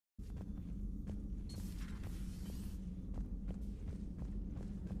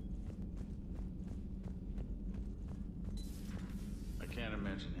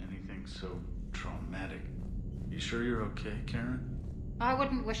being so traumatic. You sure you're okay, Karen? I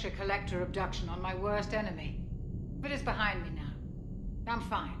wouldn't wish a collector abduction on my worst enemy. But it's behind me now. I'm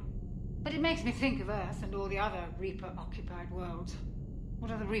fine. But it makes me think of Earth and all the other Reaper-occupied worlds.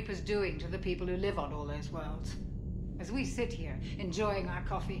 What are the Reapers doing to the people who live on all those worlds? As we sit here, enjoying our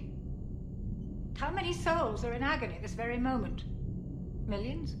coffee. How many souls are in agony this very moment?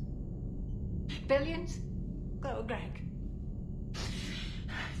 Millions? Billions? Oh, Greg.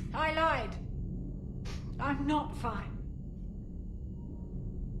 I lied. I'm not fine.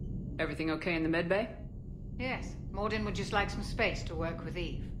 Everything okay in the medbay? Yes. Mordin would just like some space to work with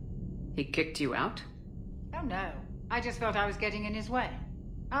Eve. He kicked you out? Oh, no. I just felt I was getting in his way.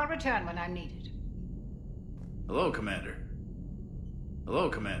 I'll return when I'm needed. Hello, Commander. Hello,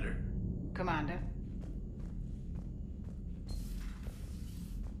 Commander. Commander.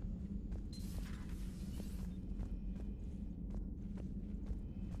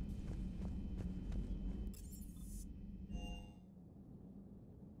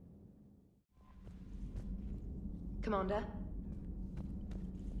 Commander?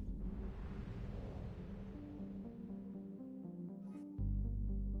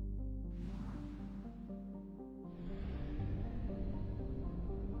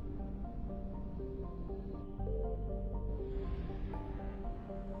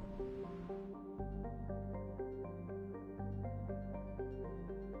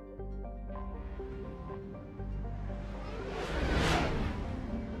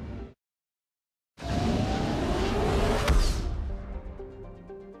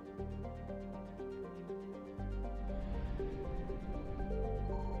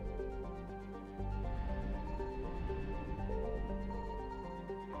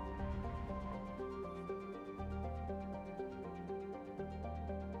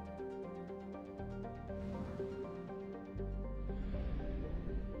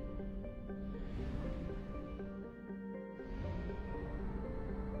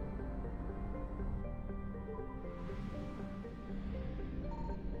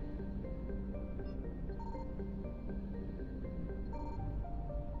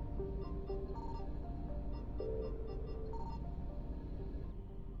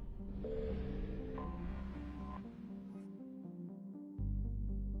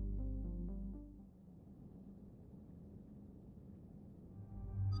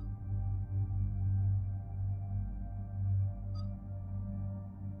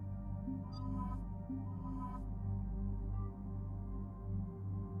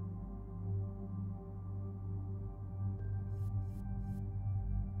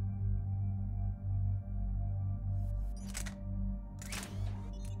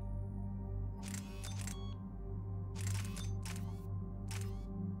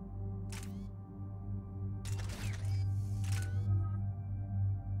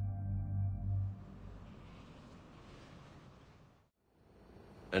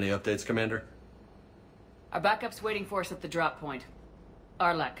 Any updates, Commander? Our backup's waiting for us at the drop point.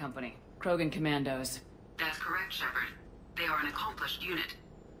 Arlac Company, Krogan Commandos. That's correct, Shepard. They are an accomplished unit.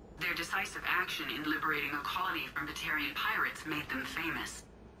 Their decisive action in liberating a colony from Batarian pirates made them famous.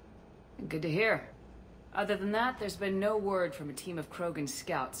 Good to hear. Other than that, there's been no word from a team of Krogan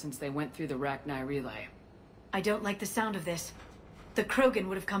scouts since they went through the Rachni relay. I don't like the sound of this. The Krogan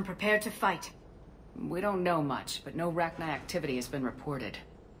would have come prepared to fight. We don't know much, but no Rachni activity has been reported.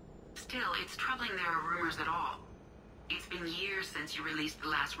 Still, it's troubling there are rumors at all. It's been years since you released the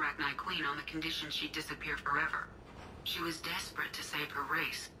last Rachni Queen on the condition she'd disappear forever. She was desperate to save her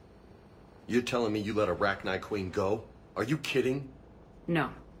race. You're telling me you let a Rachni Queen go? Are you kidding? No.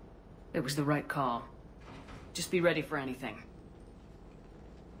 It was the right call. Just be ready for anything.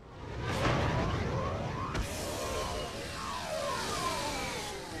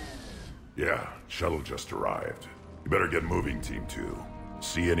 Yeah, shuttle just arrived. You better get moving, Team 2.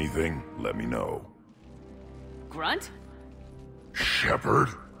 See anything, let me know. Grunt? Shepard?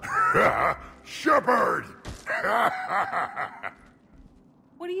 Shepard!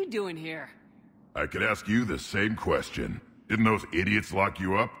 What are you doing here? I could ask you the same question. Didn't those idiots lock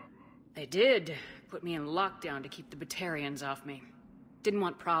you up? They did. Put me in lockdown to keep the Batarians off me. Didn't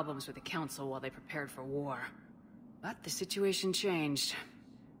want problems with the Council while they prepared for war. But the situation changed.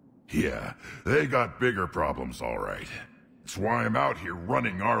 Yeah, they got bigger problems, all right. That's why I'm out here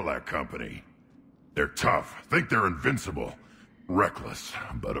running Arlac Company. They're tough, think they're invincible. Reckless,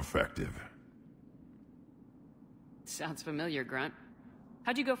 but effective. Sounds familiar, Grunt.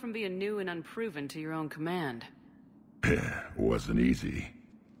 How'd you go from being new and unproven to your own command? Wasn't easy.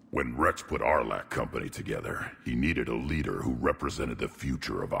 When Rex put Arlac Company together, he needed a leader who represented the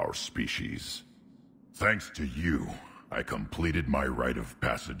future of our species. Thanks to you, I completed my rite of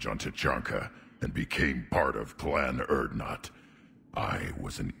passage on Tachanka and became part of Clan Erdnot. I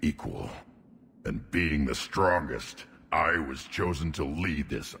was an equal. And being the strongest, I was chosen to lead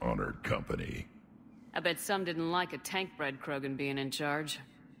this honored company. I bet some didn't like a tank-bred Krogan being in charge.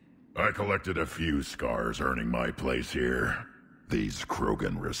 I collected a few scars earning my place here. These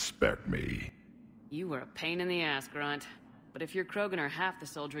Krogan respect me. You were a pain in the ass, Grunt. But if your Krogan are half the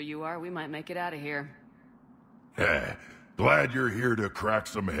soldier you are, we might make it out of here. Heh, glad you're here to crack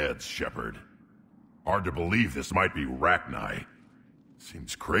some heads, Shepard. Hard to believe this might be Rachni.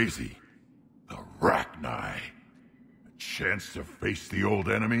 Seems crazy. The Rachni. A chance to face the old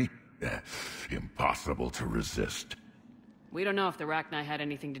enemy? Impossible to resist. We don't know if the Rachni had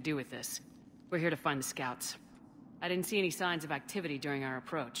anything to do with this. We're here to find the scouts. I didn't see any signs of activity during our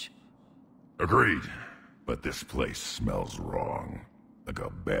approach. Agreed. But this place smells wrong. Like a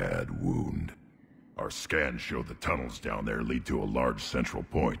bad wound. Our scans show the tunnels down there lead to a large central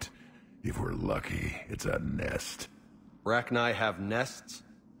point. If we're lucky, it's a nest. Rachni have nests?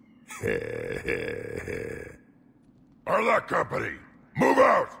 Arlec Company, move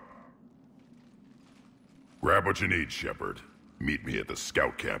out! Grab what you need, Shepard. Meet me at the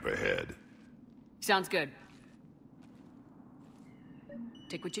scout camp ahead. Sounds good.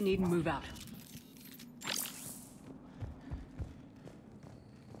 Take what you need and move out.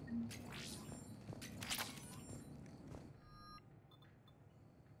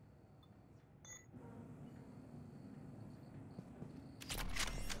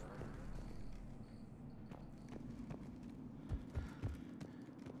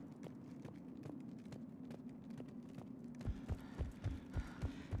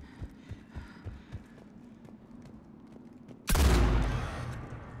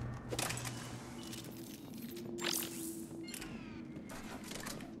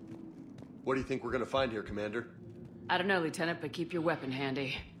 What do you think we're gonna find here, Commander? I don't know, Lieutenant, but keep your weapon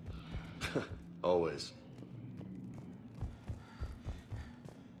handy. Always.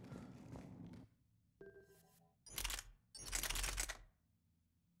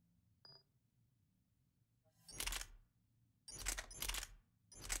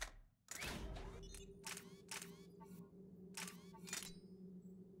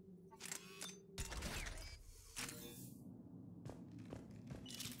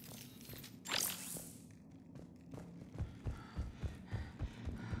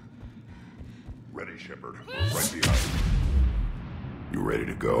 Ready, Shepard. Right behind you. You ready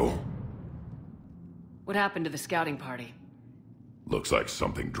to go? What happened to the scouting party? Looks like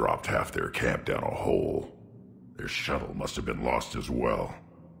something dropped half their camp down a hole. Their shuttle must have been lost as well.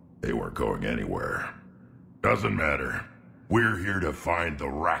 They weren't going anywhere. Doesn't matter. We're here to find the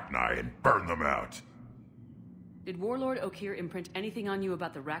Rachni and burn them out. Did Warlord Okeer imprint anything on you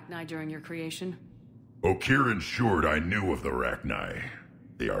about the Rachni during your creation? Okeer ensured I knew of the Rachni.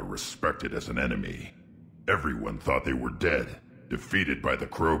 They are respected as an enemy. Everyone thought they were dead, defeated by the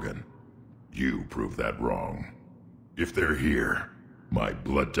Krogan. You proved that wrong. If they're here, my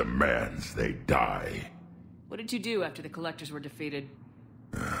blood demands they die. What did you do after the Collectors were defeated?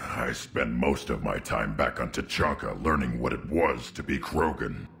 I spent most of my time back on Tachanka learning what it was to be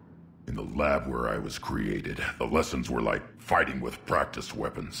Krogan. In the lab where I was created, the lessons were like fighting with practice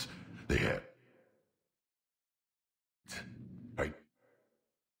weapons. They had...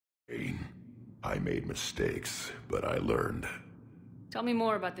 I made mistakes, but I learned. Tell me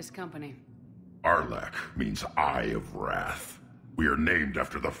more about this company. Arlec means Eye of Wrath. We are named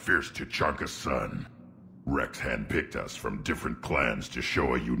after the fierce Tachanka sun. Rex handpicked us from different clans to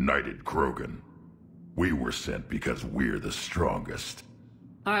show a united Krogan. We were sent because we're the strongest.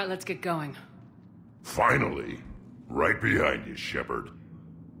 All right, let's get going. Finally! Right behind you, Shepard.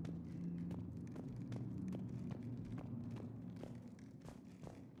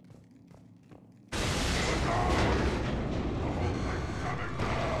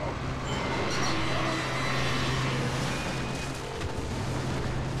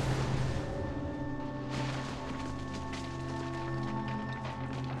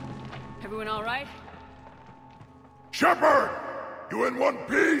 Everyone all right? Shepard! You in one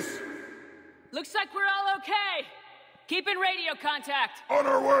piece? Looks like we're all okay. Keep in radio contact. On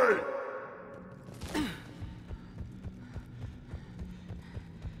our way!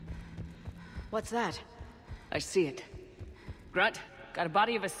 What's that? I see it. Grunt, got a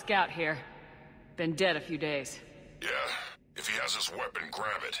body of a scout here. Been dead a few days. Yeah, if he has his weapon,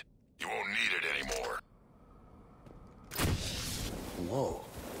 grab it. You won't need it anymore. Whoa.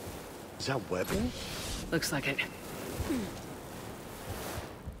 Is that weapon? Looks like it.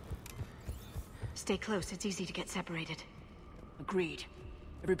 Stay close, it's easy to get separated. Agreed.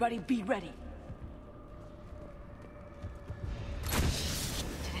 Everybody be ready.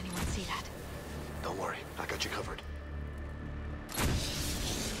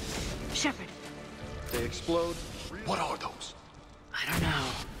 Shepard. They explode. What are those? I don't know.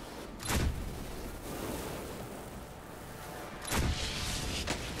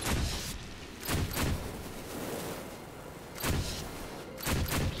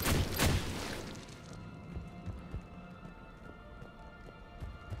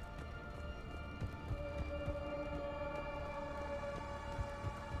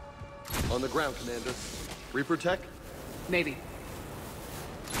 On the ground, Commander. Reaper tech? Maybe.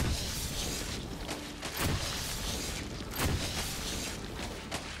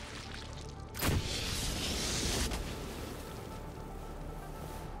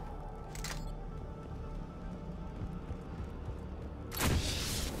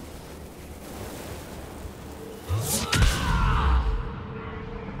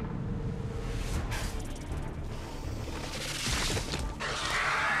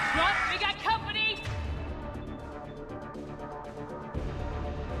 We got company!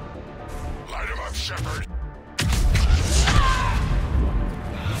 Light him up, Shepard.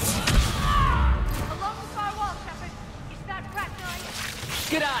 Along the far wall, Shepard. Is that Rachni?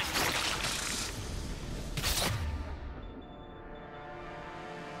 Good eye.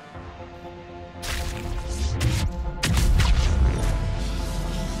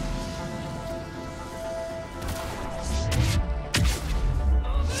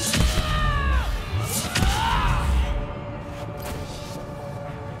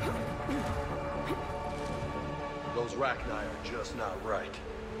 Those Rachni are just not right.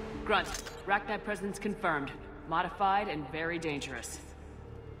 Grunt, Rachni presence confirmed. Modified and very dangerous.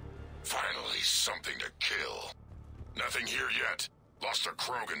 Finally, something to kill. Nothing here yet. Lost a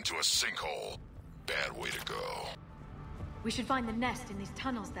Krogan to a sinkhole. Bad way to go. We should find the nest in these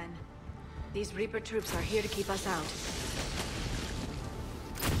tunnels then. These Reaper troops are here to keep us out.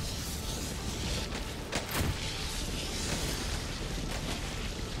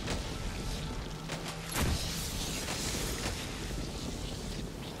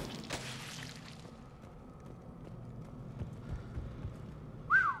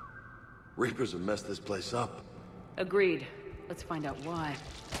 Reapers have messed this place up. Agreed. Let's find out why.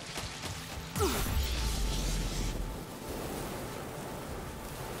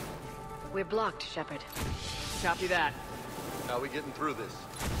 We're blocked, Shepard. Copy that. How are we getting through this?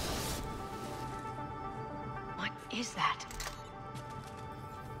 What is that?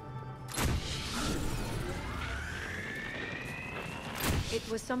 It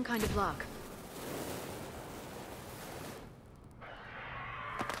was some kind of lock.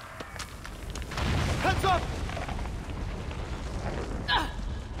 Heads up!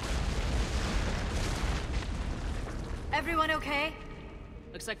 Everyone okay?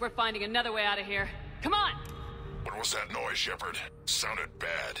 Looks like we're finding another way out of here. Come on! What was that noise, Shepard? Sounded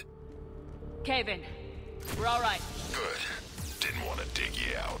bad. Cave in. We're all right. Good. Didn't want to dig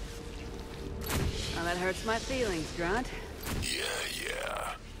you out. Well, that hurts my feelings, Grunt. Yeah.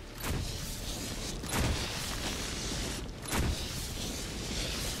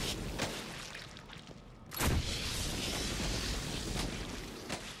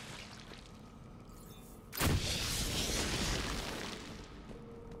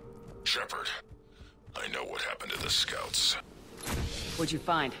 Shepard, I know what happened to the scouts. What'd you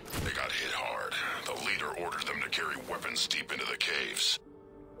find? They got hit hard. The leader ordered them to carry weapons deep into the caves.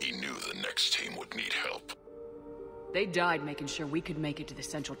 He knew the next team would need help. They died making sure we could make it to the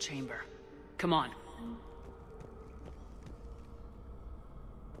central chamber. Come on.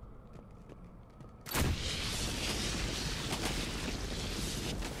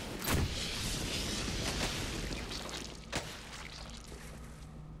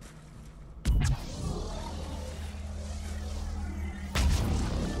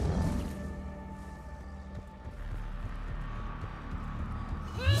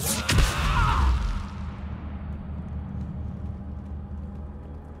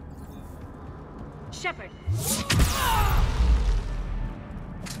 Shepard!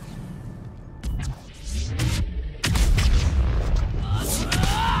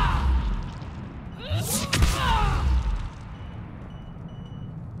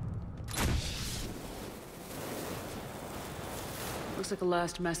 Looks like a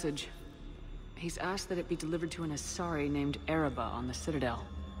last message. He's asked that it be delivered to an Asari named Ereba on the Citadel.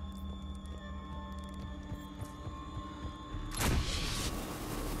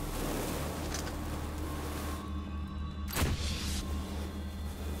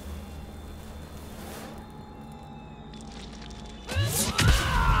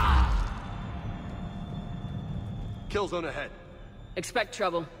 Kill zone ahead. Expect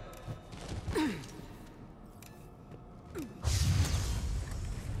trouble.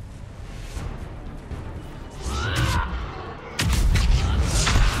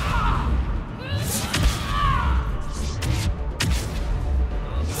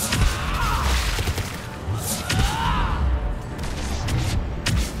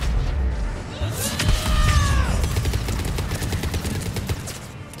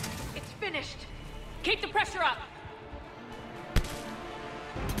 Keep the pressure up!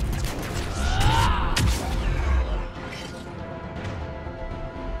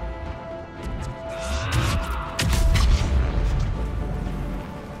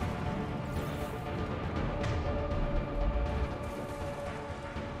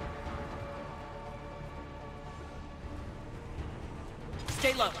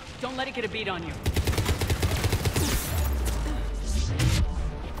 Stay low. Don't let it get a beat on you.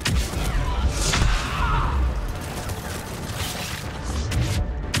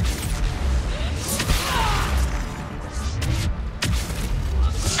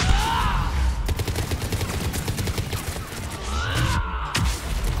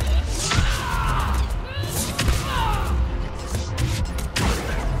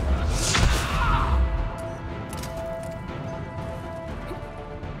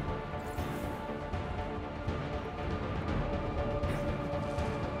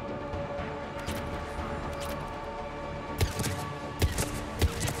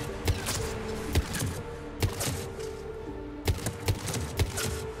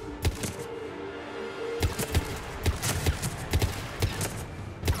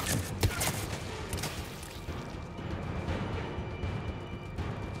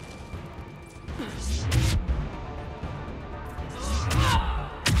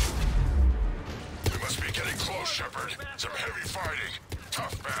 Some heavy fighting.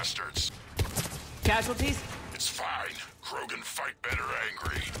 Tough bastards. Casualties? It's fine. Krogan fight better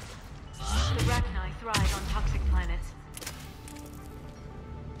angry. The Rachni thrive on toxic planets.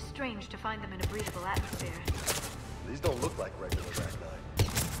 Strange to find them in a breathable atmosphere. These don't look like regular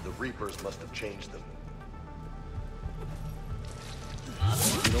Rachni. The Reapers must have changed them.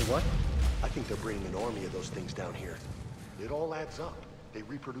 You know what? I think they're bringing an army of those things down here. It all adds up. They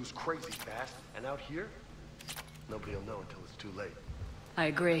reproduce crazy fast, and out here, nobody will know until it's too late. I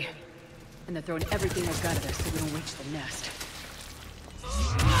agree. And they're throwing everything they've got at us so we don't reach the nest.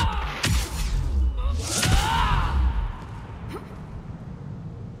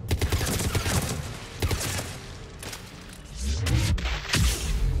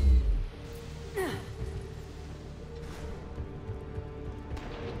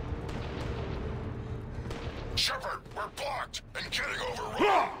 Shepard, we're blocked and getting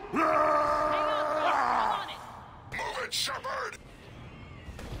overrun. Hang on, it. Move it, Shepard!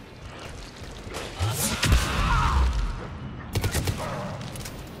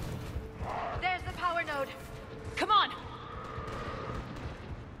 There's the power node. Come on!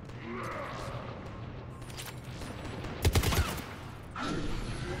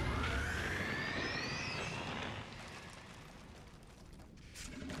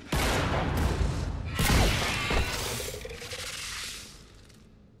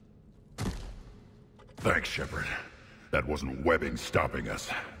 Thanks, Shepard. That wasn't webbing stopping us.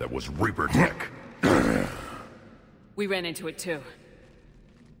 That was Reaper tech. We ran into it too.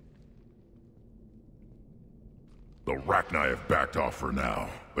 The Rachni have backed off for now,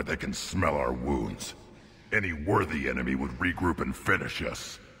 but they can smell our wounds. Any worthy enemy would regroup and finish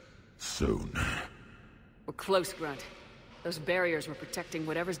us. Soon. We're close, Grunt. Those barriers were protecting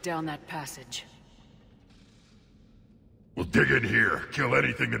whatever's down that passage. We'll dig in here, kill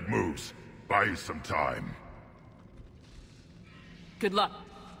anything that moves. Buy you some time. Good luck.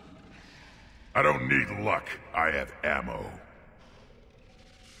 I don't need luck. I have ammo.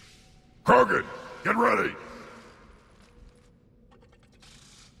 Krogan, get ready!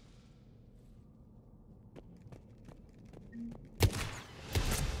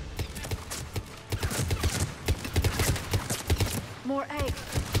 More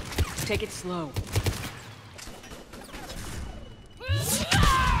eggs. Take it slow.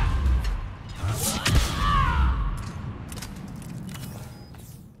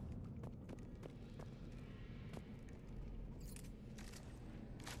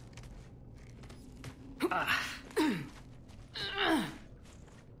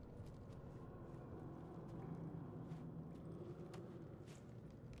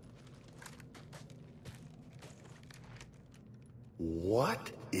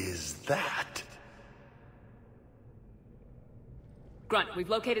 What is that? Grunt, we've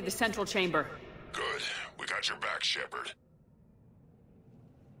located the central chamber. Good. We got your back, Shepard.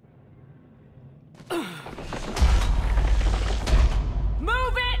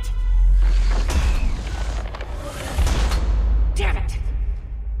 Move it! Damn it!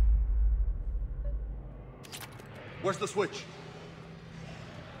 Where's the switch?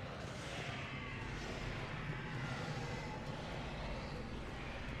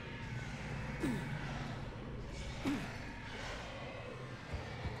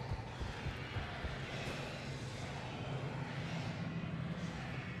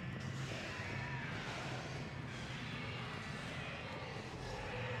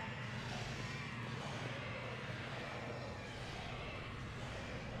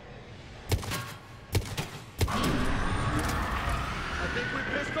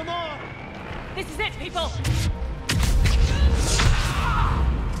 This is it, people!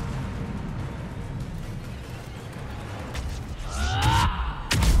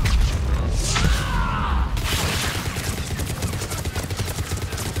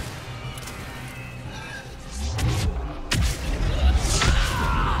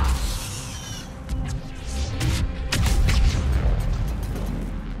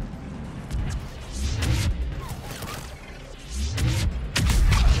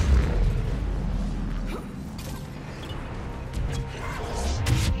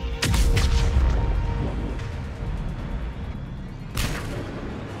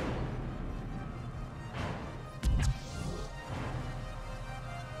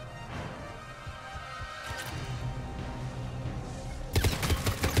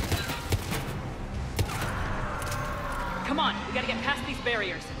 Come on, we gotta get past these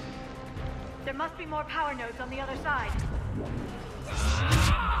barriers. There must be more power nodes on the other side.